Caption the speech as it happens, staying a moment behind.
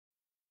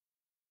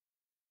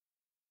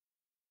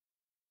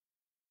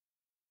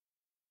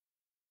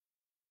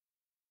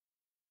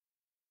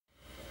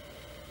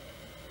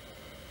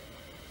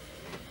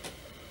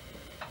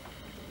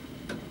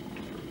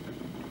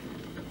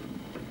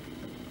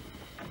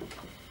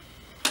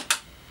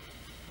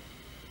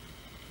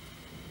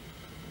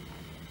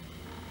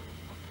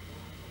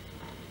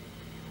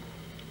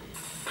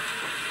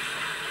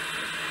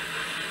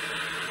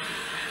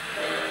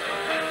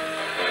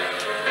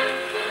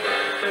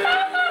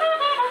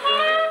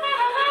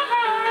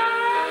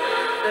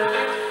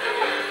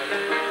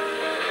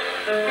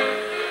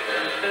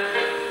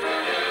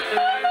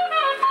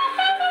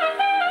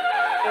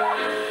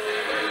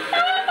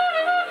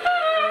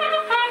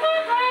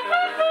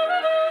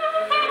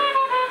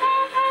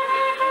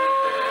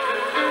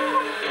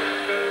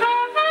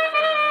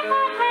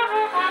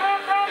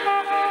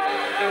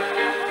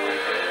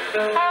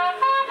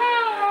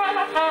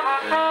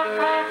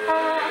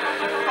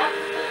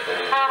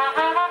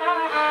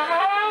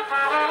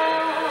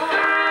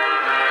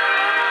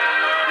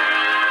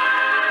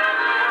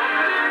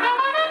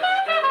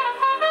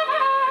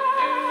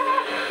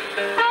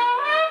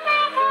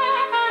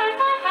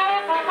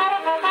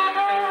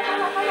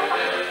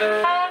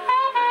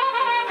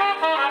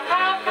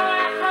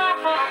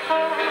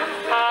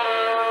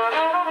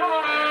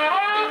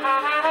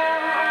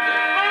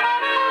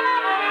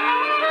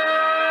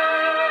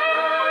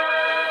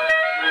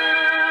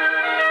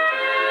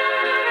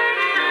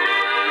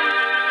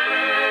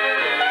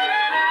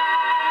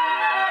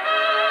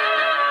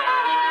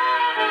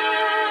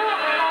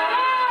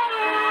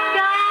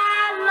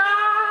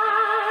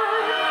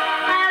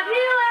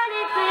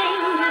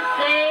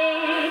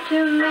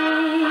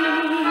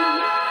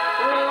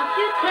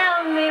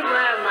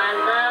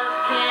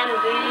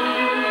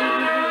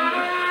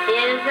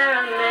there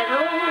a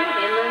meadow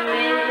in the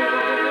middle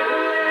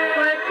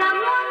where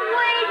someone's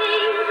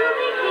waiting to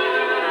be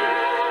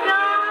kissed?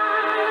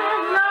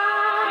 Skylark,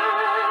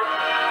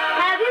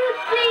 have you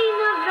seen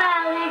the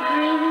valley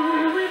green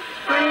with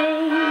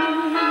spring,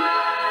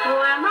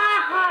 where my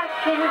heart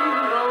can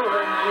go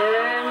a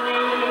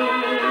journey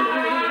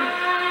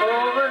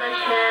over the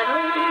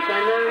shadows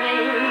and the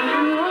rain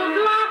to a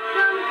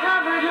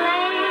blossom-covered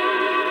lane?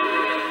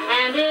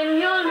 And in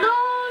your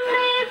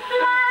lonely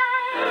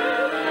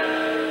flight,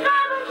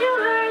 haven't you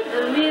heard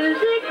the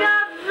music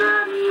of the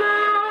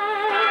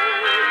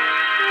night?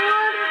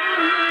 Wonderful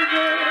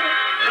music,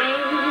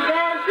 aimed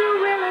as the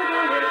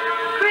will-o'-the-wisp,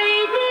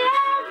 crazy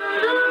as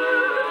the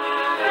loon,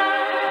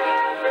 sad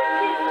as the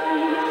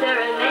gypsy,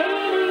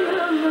 serenading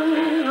the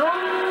moon. Oh,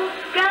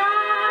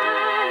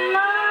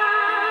 Skylark,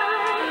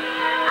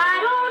 I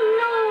don't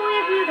know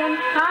if you can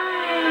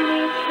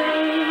finally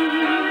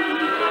sing,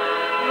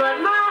 but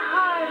my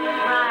heart is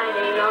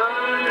riding on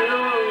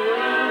your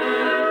wings.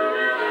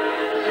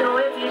 So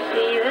if you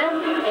see them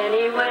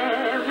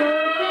anywhere,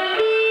 won't you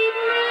leave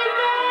me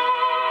there?